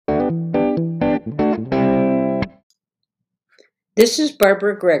This is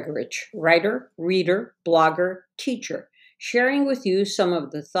Barbara Gregorich, writer, reader, blogger, teacher, sharing with you some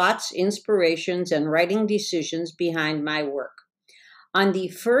of the thoughts, inspirations, and writing decisions behind my work. On the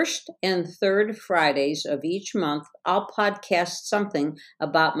first and third Fridays of each month, I'll podcast something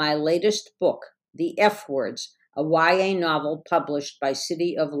about my latest book, The F Words, a YA novel published by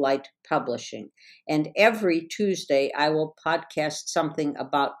City of Light Publishing. And every Tuesday, I will podcast something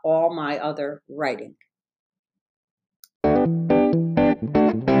about all my other writing.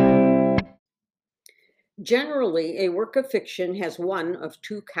 Generally, a work of fiction has one of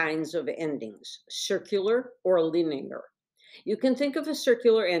two kinds of endings, circular or linear. You can think of a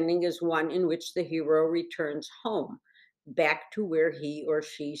circular ending as one in which the hero returns home, back to where he or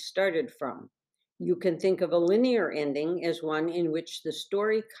she started from. You can think of a linear ending as one in which the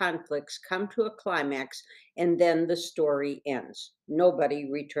story conflicts come to a climax and then the story ends.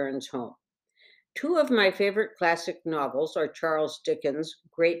 Nobody returns home. Two of my favorite classic novels are Charles Dickens'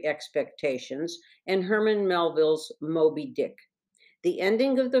 Great Expectations and Herman Melville's Moby Dick. The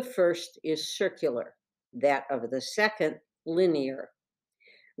ending of the first is circular, that of the second, linear.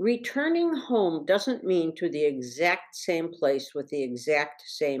 Returning home doesn't mean to the exact same place with the exact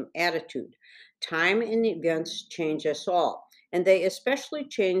same attitude. Time and events change us all, and they especially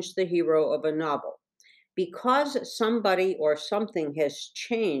change the hero of a novel. Because somebody or something has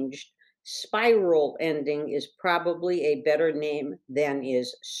changed, spiral ending is probably a better name than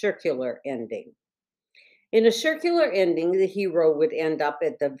is circular ending. In a circular ending, the hero would end up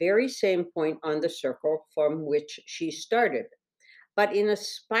at the very same point on the circle from which she started. But in a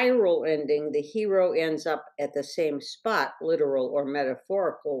spiral ending, the hero ends up at the same spot, literal or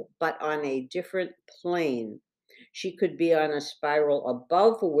metaphorical, but on a different plane. She could be on a spiral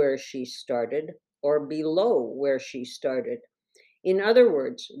above where she started or below where she started. In other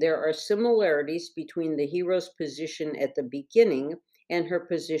words, there are similarities between the hero's position at the beginning and her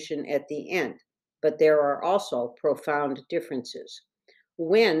position at the end, but there are also profound differences.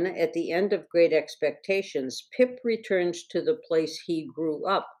 When, at the end of Great Expectations, Pip returns to the place he grew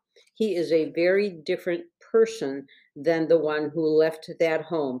up, he is a very different person than the one who left that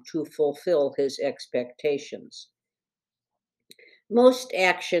home to fulfill his expectations. Most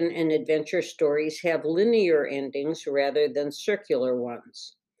action and adventure stories have linear endings rather than circular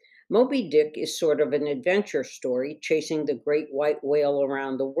ones. Moby Dick is sort of an adventure story chasing the great white whale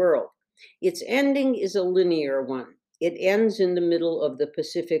around the world. Its ending is a linear one. It ends in the middle of the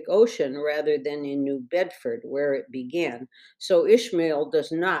Pacific Ocean rather than in New Bedford, where it began, so Ishmael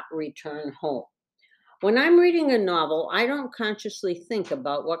does not return home. When I'm reading a novel, I don't consciously think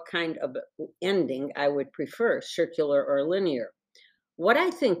about what kind of ending I would prefer, circular or linear. What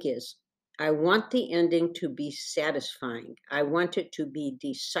I think is, I want the ending to be satisfying. I want it to be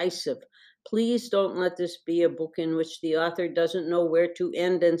decisive. Please don't let this be a book in which the author doesn't know where to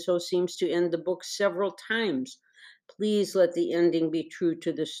end and so seems to end the book several times. Please let the ending be true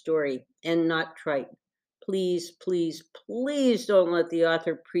to the story and not trite. Please, please, please don't let the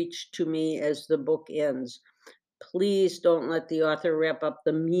author preach to me as the book ends. Please don't let the author wrap up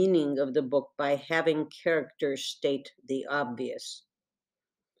the meaning of the book by having characters state the obvious.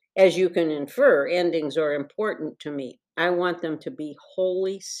 As you can infer, endings are important to me. I want them to be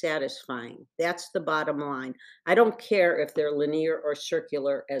wholly satisfying. That's the bottom line. I don't care if they're linear or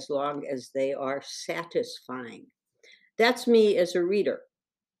circular as long as they are satisfying. That's me as a reader.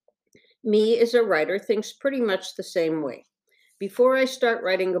 Me as a writer thinks pretty much the same way. Before I start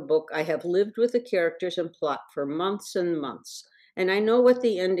writing a book, I have lived with the characters and plot for months and months, and I know what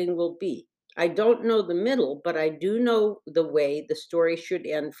the ending will be. I don't know the middle, but I do know the way the story should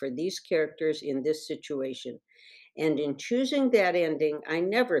end for these characters in this situation. And in choosing that ending, I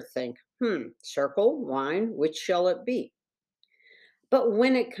never think, circle, line, which shall it be? But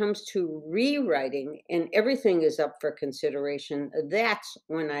when it comes to rewriting and everything is up for consideration, that's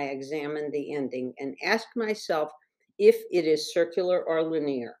when I examine the ending and ask myself if it is circular or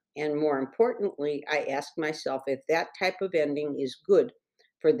linear. And more importantly, I ask myself if that type of ending is good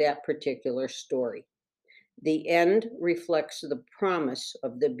for that particular story. The end reflects the promise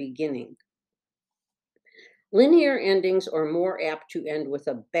of the beginning. Linear endings are more apt to end with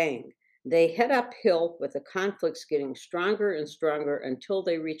a bang. They head uphill with the conflicts getting stronger and stronger until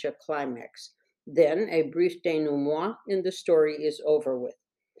they reach a climax. Then a brief denouement in the story is over with.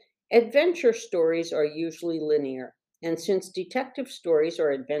 Adventure stories are usually linear, and since detective stories are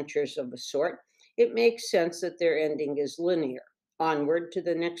adventures of a sort, it makes sense that their ending is linear. Onward to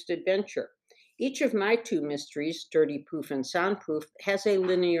the next adventure. Each of my two mysteries, Dirty Proof and Soundproof, has a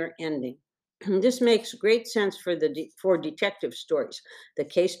linear ending. This makes great sense for detective stories. The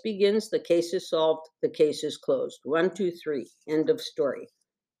case begins, the case is solved, the case is closed. One, two, three. End of story.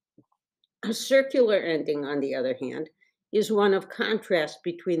 A circular ending, on the other hand, is one of contrast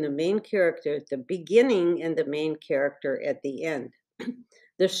between the main character at the beginning and the main character at the end.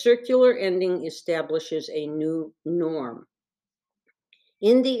 The circular ending establishes a new norm.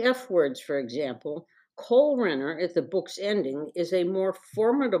 In the F words, for example, Cole Renner at the book's ending is a more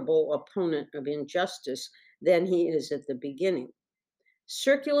formidable opponent of injustice than he is at the beginning.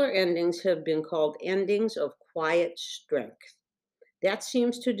 Circular endings have been called endings of quiet strength. That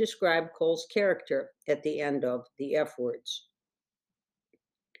seems to describe Cole's character at the end of the F words.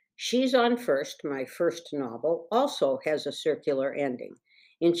 She's on First, my first novel, also has a circular ending.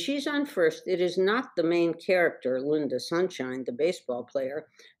 In She's on First, it is not the main character, Linda Sunshine, the baseball player,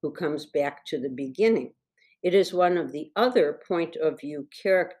 who comes back to the beginning. It is one of the other point of view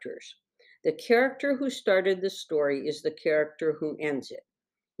characters. The character who started the story is the character who ends it.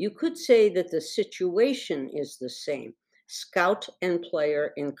 You could say that the situation is the same, scout and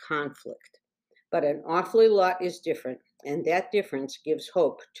player in conflict. But an awfully lot is different, and that difference gives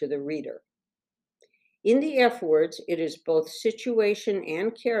hope to the reader. In the F words, it is both situation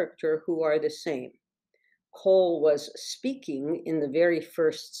and character who are the same. Cole was speaking in the very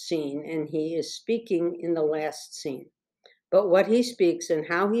first scene, and he is speaking in the last scene. But what he speaks and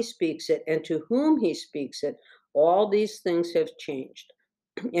how he speaks it and to whom he speaks it, all these things have changed.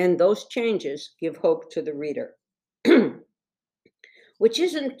 And those changes give hope to the reader. Which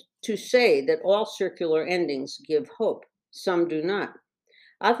isn't to say that all circular endings give hope. Some do not.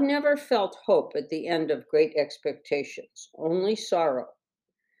 I've never felt hope at the end of Great Expectations, only sorrow.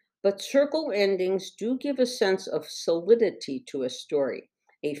 But circle endings do give a sense of solidity to a story,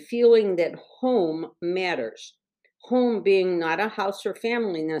 a feeling that home matters. Home being not a house or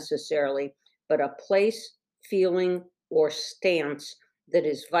family necessarily, but a place, feeling, or stance that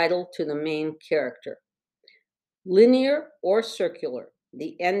is vital to the main character. Linear or circular,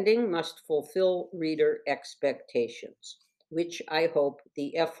 the ending must fulfill reader expectations, which I hope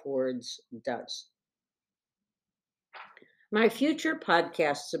the F words does. My future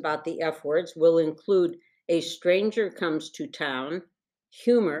podcasts about the F words will include A Stranger Comes to Town,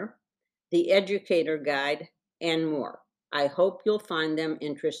 Humor, The Educator Guide, and more. I hope you'll find them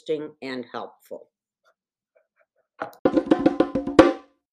interesting and helpful.